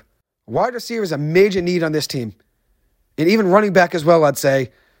position group. Wide receiver is a major need on this team. And even running back as well, I'd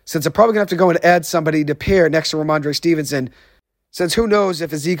say, since they're probably going to have to go and add somebody to pair next to Ramondre Stevenson, since who knows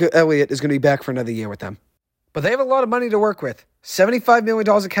if Ezekiel Elliott is going to be back for another year with them. But they have a lot of money to work with. $75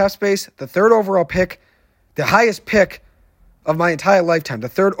 million in cap space, the 3rd overall pick, the highest pick of my entire lifetime, the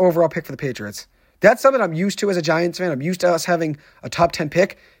 3rd overall pick for the Patriots. That's something I'm used to as a Giants fan. I'm used to us having a top 10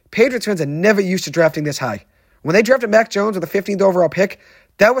 pick. Patriots fans are never used to drafting this high. When they drafted Mac Jones with the 15th overall pick,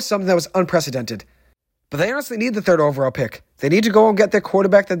 that was something that was unprecedented. But they honestly need the 3rd overall pick. They need to go and get their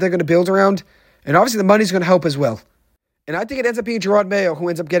quarterback that they're going to build around. And obviously the money's going to help as well. And I think it ends up being Gerard Mayo who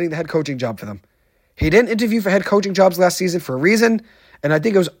ends up getting the head coaching job for them. He didn't interview for head coaching jobs last season for a reason. And I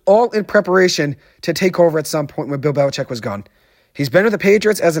think it was all in preparation to take over at some point when Bill Belichick was gone. He's been with the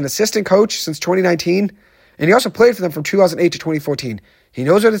Patriots as an assistant coach since 2019, and he also played for them from 2008 to 2014. He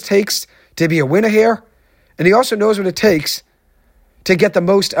knows what it takes to be a winner here, and he also knows what it takes to get the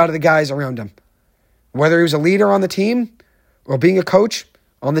most out of the guys around him. Whether he was a leader on the team or being a coach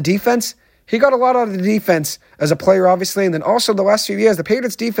on the defense, he got a lot out of the defense as a player, obviously, and then also the last few years, the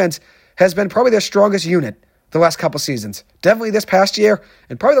Patriots defense has been probably their strongest unit the last couple seasons. Definitely this past year,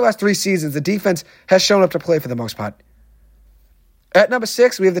 and probably the last 3 seasons, the defense has shown up to play for the most part. At number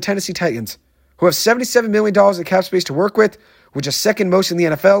 6, we have the Tennessee Titans, who have $77 million in cap space to work with, which is 2nd most in the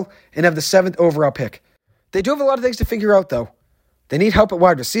NFL, and have the 7th overall pick. They do have a lot of things to figure out, though. They need help at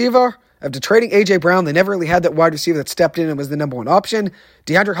wide receiver. After trading A.J. Brown, they never really had that wide receiver that stepped in and was the number 1 option.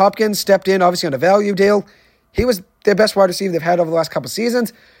 DeAndre Hopkins stepped in, obviously, on a value deal. He was their best wide receiver they've had over the last couple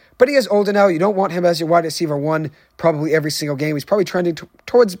seasons, but he is older now. You don't want him as your wide receiver 1 probably every single game. He's probably trending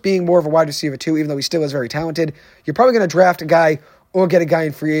towards being more of a wide receiver 2, even though he still is very talented. You're probably going to draft a guy or get a guy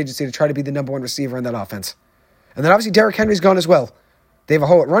in free agency to try to be the number 1 receiver in that offense. And then obviously Derrick Henry's gone as well. They have a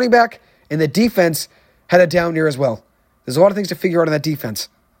hole at running back, and the defense had a down year as well. There's a lot of things to figure out on that defense.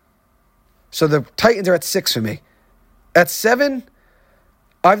 So the Titans are at 6 for me. At 7,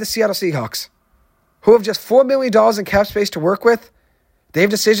 I have the Seattle Seahawks, who have just $4 million in cap space to work with. They have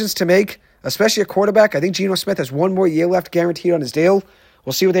decisions to make, especially a quarterback. I think Geno Smith has 1 more year left guaranteed on his deal.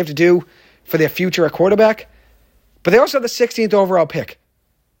 We'll see what they have to do for their future at quarterback. But they also have the 16th overall pick.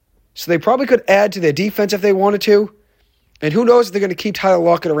 So they probably could add to their defense if they wanted to. And who knows if they're going to keep Tyler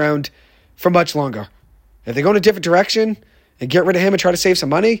Lockett around for much longer. If they go in a different direction and get rid of him and try to save some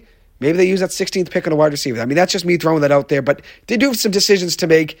money, maybe they use that 16th pick on a wide receiver. I mean, that's just me throwing that out there. But they do have some decisions to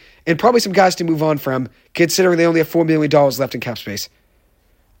make and probably some guys to move on from, considering they only have $4 million left in cap space.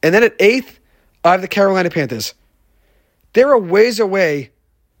 And then at 8th, I have the Carolina Panthers. They're a ways away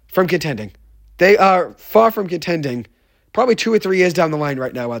from contending. They are far from contending, probably 2 or 3 years down the line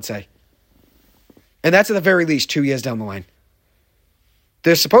right now, I'd say. And that's at the very least 2 years down the line.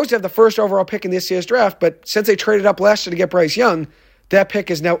 They're supposed to have the 1st overall pick in this year's draft, but since they traded up last year to get Bryce Young, that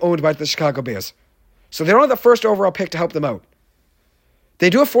pick is now owned by the Chicago Bears. So they don't have the 1st overall pick to help them out. They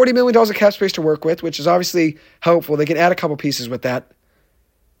do have $40 million of cap space to work with, which is obviously helpful. They can add a couple pieces with that.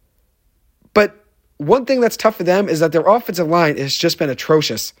 But one thing that's tough for them is that their offensive line has just been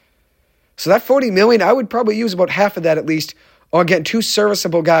atrocious. So that $40 million, I would probably use about half of that at least on getting two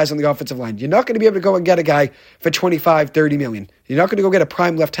serviceable guys on the offensive line. You're not going to be able to go and get a guy for $25, $30 million. You're not going to go get a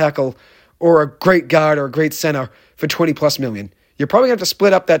prime left tackle or a great guard or a great center for $20+ million. You're probably going to have to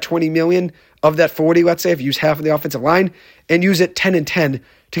split up that $20 million of that 40, let's say, if you use half of the offensive line, and use it 10 and 10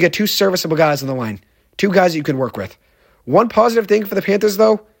 to get two serviceable guys on the line. Two guys that you can work with. One positive thing for the Panthers,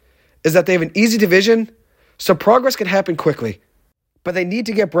 though, is that they have an easy division, so progress can happen quickly. But they need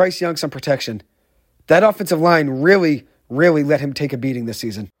to get Bryce Young some protection. That offensive line really let him take a beating this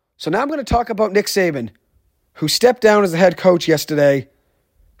season. So now I'm going to talk about Nick Saban, who stepped down as the head coach yesterday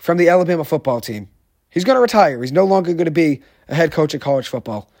from the Alabama football team. He's going to retire. He's no longer going to be a head coach in college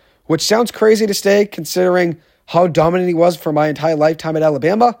football, which sounds crazy to say considering how dominant he was for my entire lifetime at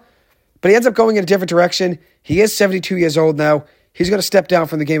Alabama. But he ends up going in a different direction. He is 72 years old now. He's going to step down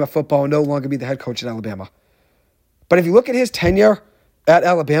from the game of football and no longer be the head coach at Alabama. But if you look at his tenure at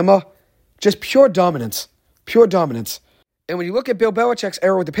Alabama, just pure dominance. Pure dominance. And when you look at Bill Belichick's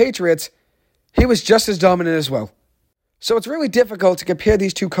era with the Patriots, he was just as dominant as well. So it's really difficult to compare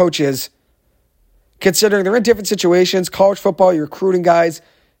these two coaches considering they're in different situations. College football, you're recruiting guys,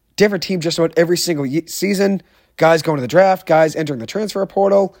 different team just about every single season. Guys going to the draft, guys entering the transfer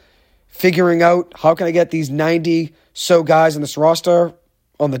portal, figuring out how can I get these 90 so guys on this roster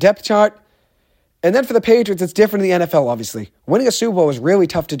on the depth chart. And then for the Patriots, it's different in the NFL, obviously. Winning a Super Bowl is really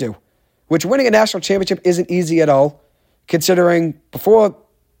tough to do, which winning a national championship isn't easy at all, considering before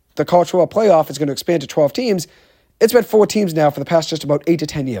the college football playoff is going to expand to 12 teams, it's been 4 teams now for the past just about 8 to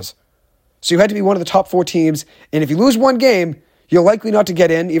 10 years. So you had to be one of the top 4 teams, and if you lose one game, you're likely not to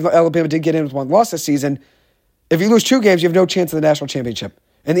get in, even though Alabama did get in with one loss this season. If you lose 2 games, you have no chance of the national championship.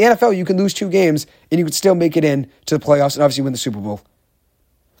 In the NFL, you can lose 2 games, and you can still make it in to the playoffs and obviously win the Super Bowl.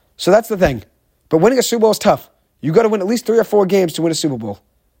 So that's the thing. But winning a Super Bowl is tough. You got to win at least 3 or 4 games to win a Super Bowl.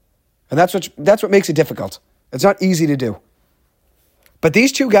 And that's what makes it difficult. It's not easy to do. But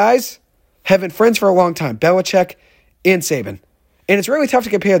these two guys have been friends for a long time, Belichick and Saban. And it's really tough to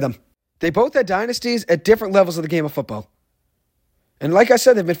compare them. They both had dynasties at different levels of the game of football. And like I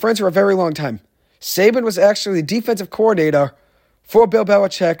said, they've been friends for a very long time. Saban was actually the defensive coordinator for Bill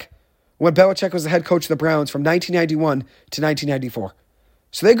Belichick when Belichick was the head coach of the Browns from 1991 to 1994.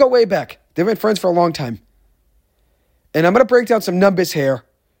 So they go way back. They've been friends for a long time. And I'm going to break down some numbers here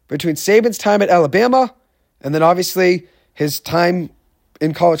between Saban's time at Alabama and then obviously his time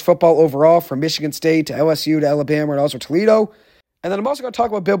in college football overall from Michigan State to LSU to Alabama and also Toledo. And then I'm also going to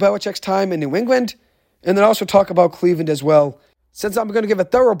talk about Bill Belichick's time in New England and then also talk about Cleveland as well, since I'm going to give a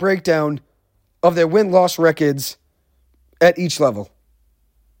thorough breakdown of their win-loss records at each level.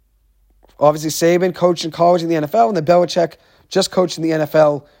 Obviously, Saban coached in college in the NFL, and then Belichick just coached in the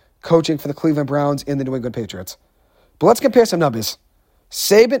NFL, coaching for the Cleveland Browns and the New England Patriots. But let's compare some numbers.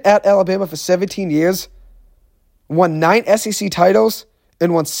 Saban at Alabama for 17 years, won 9 SEC titles,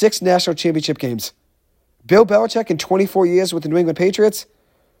 and won 6 national championship games. Bill Belichick in 24 years with the New England Patriots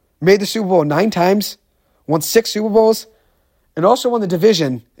made the Super Bowl 9 times, won 6 Super Bowls, and also won the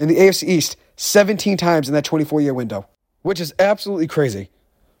division in the AFC East 17 times in that 24-year window, which is absolutely crazy.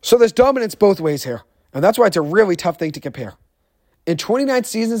 So there's dominance both ways here, and that's why it's a really tough thing to compare. In 29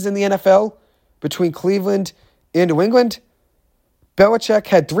 seasons in the NFL, between Cleveland and New England, Belichick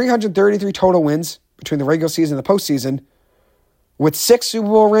had 333 total wins between the regular season and the postseason, with 6 Super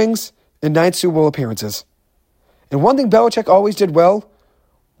Bowl rings and 9 Super Bowl appearances. And one thing Belichick always did well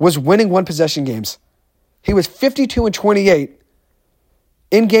was winning one-possession games. He was 52-28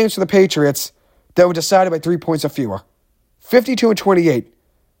 in games for the Patriots that were decided by 3 points or fewer. 52-28.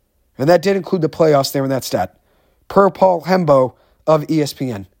 And that did include the playoffs there in that stat. Per Paul Hembo of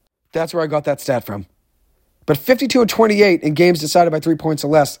ESPN. That's where I got that stat from. But 52-28 in games decided by 3 points or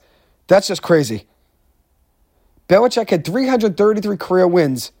less, that's just crazy. Belichick had 333 career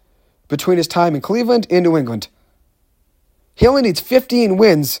wins between his time in Cleveland and New England. He only needs 15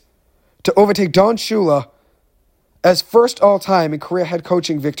 wins to overtake Don Shula as first all-time in career head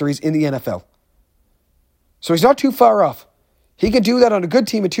coaching victories in the NFL. So he's not too far off. He can do that on a good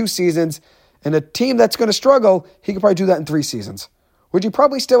team in 2 seasons, and a team that's going to struggle, he could probably do that in 3 seasons, which he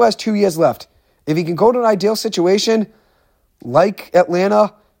probably still has 2 years left. If he can go to an ideal situation like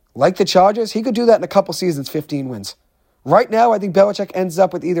Atlanta, like the Chargers, he could do that in a couple seasons, 15 wins. Right now, I think Belichick ends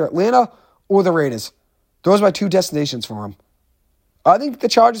up with either Atlanta or the Raiders. Those are my 2 destinations for him. I think the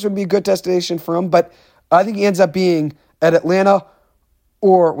Chargers would be a good destination for him, but I think he ends up being at Atlanta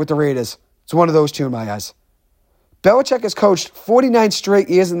or with the Raiders. It's one of those 2 in my eyes. Belichick has coached 49 straight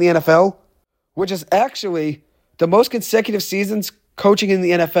years in the NFL, which is actually the most consecutive seasons coaching in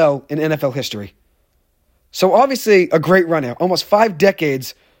the NFL in NFL history. So obviously a great run out. Almost 5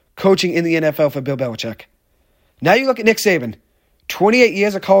 decades coaching in the NFL for Bill Belichick. Now you look at Nick Saban. 28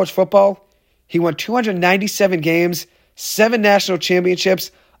 years of college football. He won 297 games, 7 national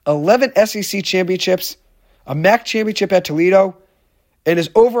championships, 11 SEC championships, a MAC championship at Toledo, and his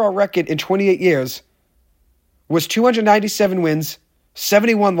overall record in 28 years was 297 wins,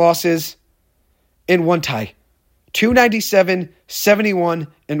 71 losses, and 1 tie. 297, 71,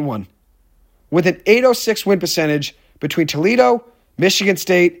 and 1. With an .806 win percentage between Toledo, Michigan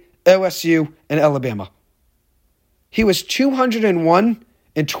State, LSU, and Alabama. He was 201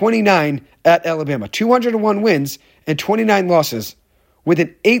 and 29 at Alabama. 201 wins and 29 losses with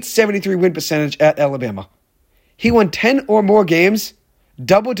an .873 win percentage at Alabama. He won 10 or more games,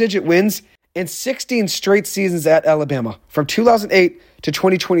 double-digit wins, and 16 straight seasons at Alabama. From 2008 to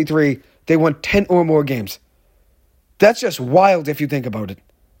 2023, they won 10 or more games. That's just wild if you think about it.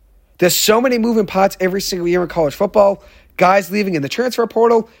 There's so many moving parts every single year in college football. Guys leaving in the transfer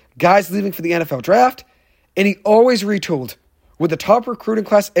portal, guys leaving for the NFL draft, and he always retooled with the top recruiting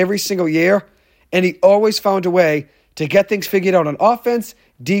class every single year, and he always found a way to get things figured out on offense,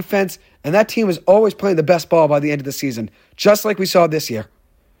 defense, and that team was always playing the best ball by the end of the season, just like we saw this year.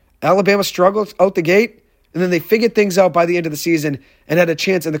 Alabama struggled out the gate, and then they figured things out by the end of the season and had a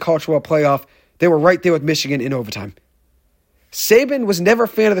chance in the college football playoff. They were right there with Michigan in overtime. Saban was never a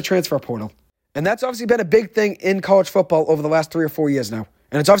fan of the transfer portal, and that's obviously been a big thing in college football over the last 3 or 4 years now,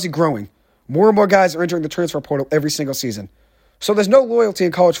 and it's obviously growing. More and more guys are entering the transfer portal every single season. So there's no loyalty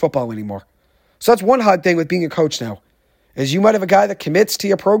in college football anymore. So that's one hard thing with being a coach now, is you might have a guy that commits to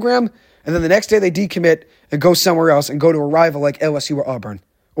your program, and then the next day they decommit and go somewhere else and go to a rival like LSU or Auburn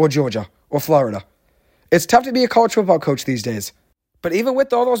or Georgia or Florida. It's tough to be a college football coach these days. But even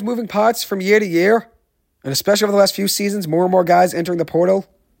with all those moving parts from year to year, and especially over the last few seasons, more and more guys entering the portal,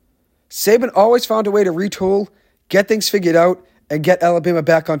 Saban always found a way to retool, get things figured out, and get Alabama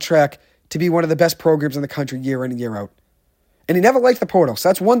back on track to be one of the best programs in the country year in and year out. And he never liked the portal, so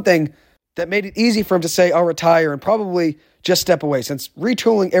that's one thing that made it easy for him to say, I'll retire and probably just step away, since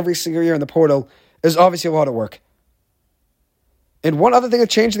retooling every single year in the portal is obviously a lot of work. And one other thing that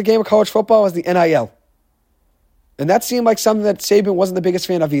changed the game of college football is the NIL. And that seemed like something that Saban wasn't the biggest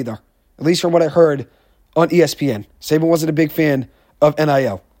fan of either, at least from what I heard on ESPN. Saban wasn't a big fan of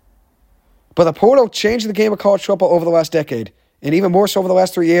NIL. But the portal changed the game of college football over the last decade, and even more so over the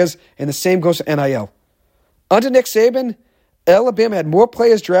last 3 years, and the same goes to NIL. Under Nick Saban, Alabama had more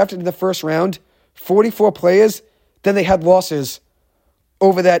players drafted in the first round, 44 players, than they had losses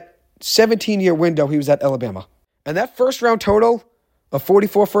over that 17-year window he was at Alabama. And that first-round total of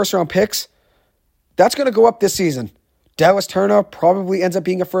 44 first-round picks, that's going to go up this season. Dallas Turner probably ends up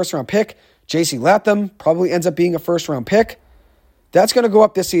being a first-round pick. J.C. Latham probably ends up being a first-round pick. That's going to go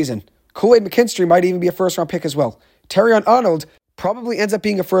up this season. Kool-Aid McKinstry might even be a first-round pick as well. Terrion Arnold probably ends up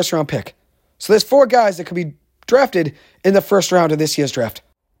being a first-round pick. So there's 4 guys that could be drafted in the first round of this year's draft.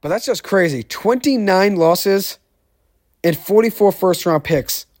 But that's just crazy. 29 losses and 44 first-round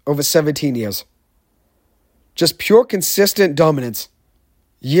picks over 17 years. Just pure consistent dominance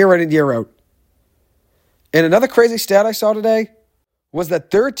year in and year out. And another crazy stat I saw today was that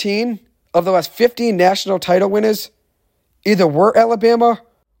 13 of the last 15 national title winners either were Alabama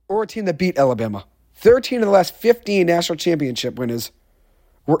or a team that beat Alabama. 13 of the last 15 national championship winners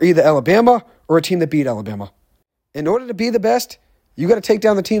were either Alabama or a team that beat Alabama. In order to be the best, you got to take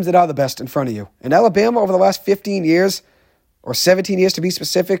down the teams that are the best in front of you. And Alabama, over the last 15 years, or 17 years to be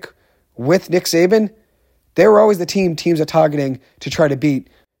specific, with Nick Saban, they were always the teams are targeting to try to beat.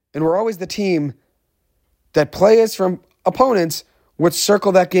 And we're always the team that players from opponents would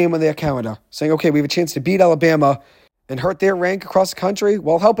circle that game on their calendar, saying, okay, we have a chance to beat Alabama and hurt their rank across the country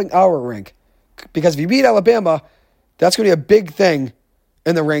while helping our rank. Because if you beat Alabama, that's going to be a big thing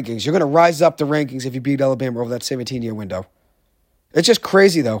in the rankings. You're going to rise up the rankings if you beat Alabama over that 17-year window. It's just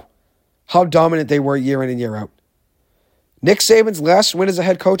crazy, though, how dominant they were year in and year out. Nick Saban's last win as a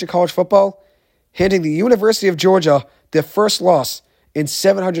head coach of college football, handing the University of Georgia their first loss in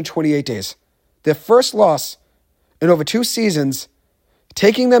 728 days. Their first loss in over 2 seasons,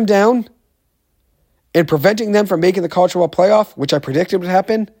 taking them down and preventing them from making the college football playoff, which I predicted would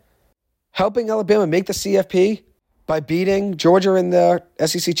happen, helping Alabama make the CFP by beating Georgia in the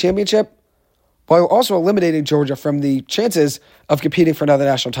SEC championship, while also eliminating Georgia from the chances of competing for another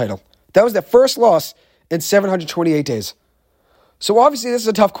national title. That was their first loss in 728 days. So obviously this is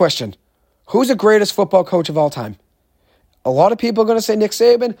a tough question. Who's the greatest football coach of all time? A lot of people are going to say Nick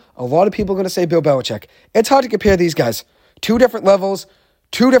Saban. A lot of people are going to say Bill Belichick. It's hard to compare these guys. Two different levels,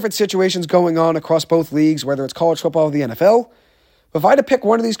 two different situations going on across both leagues, whether it's college football or the NFL. But if I had to pick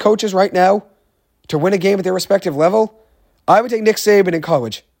one of these coaches right now to win a game at their respective level, I would take Nick Saban in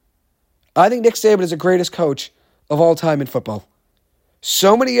college. I think Nick Saban is the greatest coach of all time in football.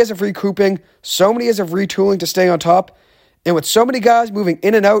 So many years of recouping, so many years of retooling to stay on top, and with so many guys moving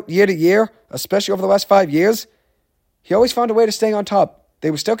in and out year to year, especially over the last 5 years, he always found a way to stay on top.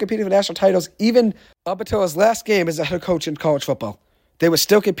 They were still competing for national titles even up until his last game as a head coach in college football. They were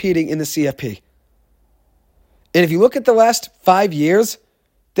still competing in the CFP. And if you look at the last 5 years,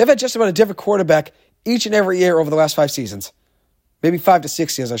 they've had just about a different quarterback each and every year over the last 5 seasons. Maybe 5 to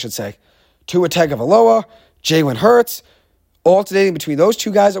 6 years, I should say. Tua Tagovailoa, Jalen Hurts, alternating between those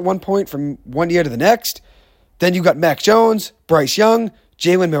two guys at one point from one year to the next. Then you got Mac Jones, Bryce Young,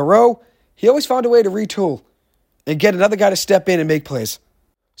 Jalen Milroe. He always found a way to retool and get another guy to step in and make plays.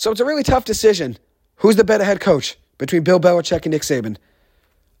 So it's a really tough decision. Who's the better head coach between Bill Belichick and Nick Saban?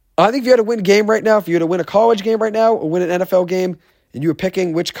 I think if you had to win a game right now, if you had to win a college game right now or win an NFL game, and you were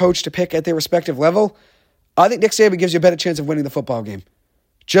picking which coach to pick at their respective level, I think Nick Saban gives you a better chance of winning the football game.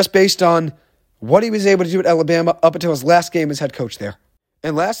 Just based on what he was able to do at Alabama up until his last game as head coach there.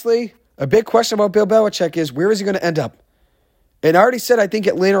 And lastly, a big question about Bill Belichick is, where is he going to end up? And I already said I think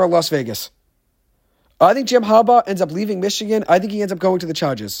Atlanta or Las Vegas. I think Jim Harbaugh ends up leaving Michigan. I think he ends up going to the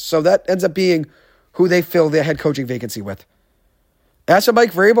Chargers. So that ends up being who they fill their head coaching vacancy with. As for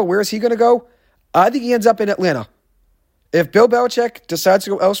Mike Vrabel, where is he going to go? I think he ends up in Atlanta. If Bill Belichick decides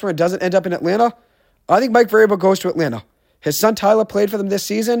to go elsewhere and doesn't end up in Atlanta, I think Mike Vrabel goes to Atlanta. His son Tyler played for them this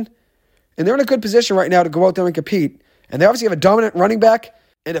season, and they're in a good position right now to go out there and compete. And they obviously have a dominant running back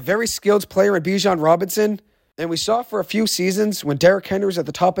and a very skilled player in Bijan Robinson. And we saw for a few seasons when Derrick Henry was at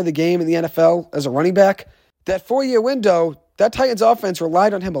the top of the game in the NFL as a running back, that 4-year window, that Titans offense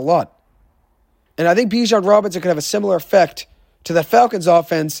relied on him a lot. And I think Bijan Robinson could have a similar effect to that Falcons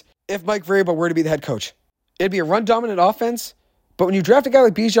offense if Mike Vrabel were to be the head coach. It'd be a run-dominant offense, but when you draft a guy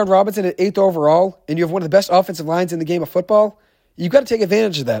like Bijan Robinson at 8th overall and you have one of the best offensive lines in the game of football, you've got to take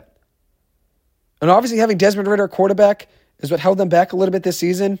advantage of that. And obviously having Desmond Ridder at quarterback is what held them back a little bit this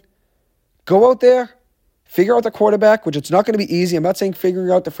season. Go out there, figure out the quarterback, which it's not going to be easy. I'm not saying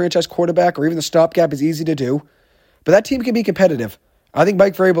figuring out the franchise quarterback or even the stopgap is easy to do, but that team can be competitive. I think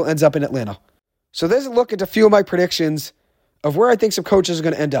Mike Vrabel ends up in Atlanta. So there's a look at a few of my predictions of where I think some coaches are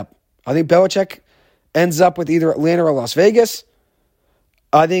going to end up. I think Belichick ends up with either Atlanta or Las Vegas.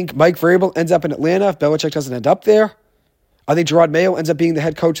 I think Mike Vrabel ends up in Atlanta if Belichick doesn't end up there. I think Gerard Mayo ends up being the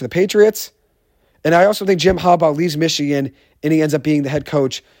head coach of the Patriots. And I also think Jim Harbaugh leaves Michigan and he ends up being the head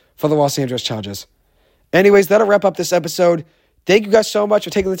coach for the Los Angeles Chargers. Anyways, that'll wrap up this episode. Thank you guys so much for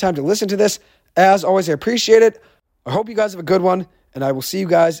taking the time to listen to this. As always, I appreciate it. I hope you guys have a good one, and I will see you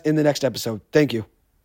guys in the next episode. Thank you.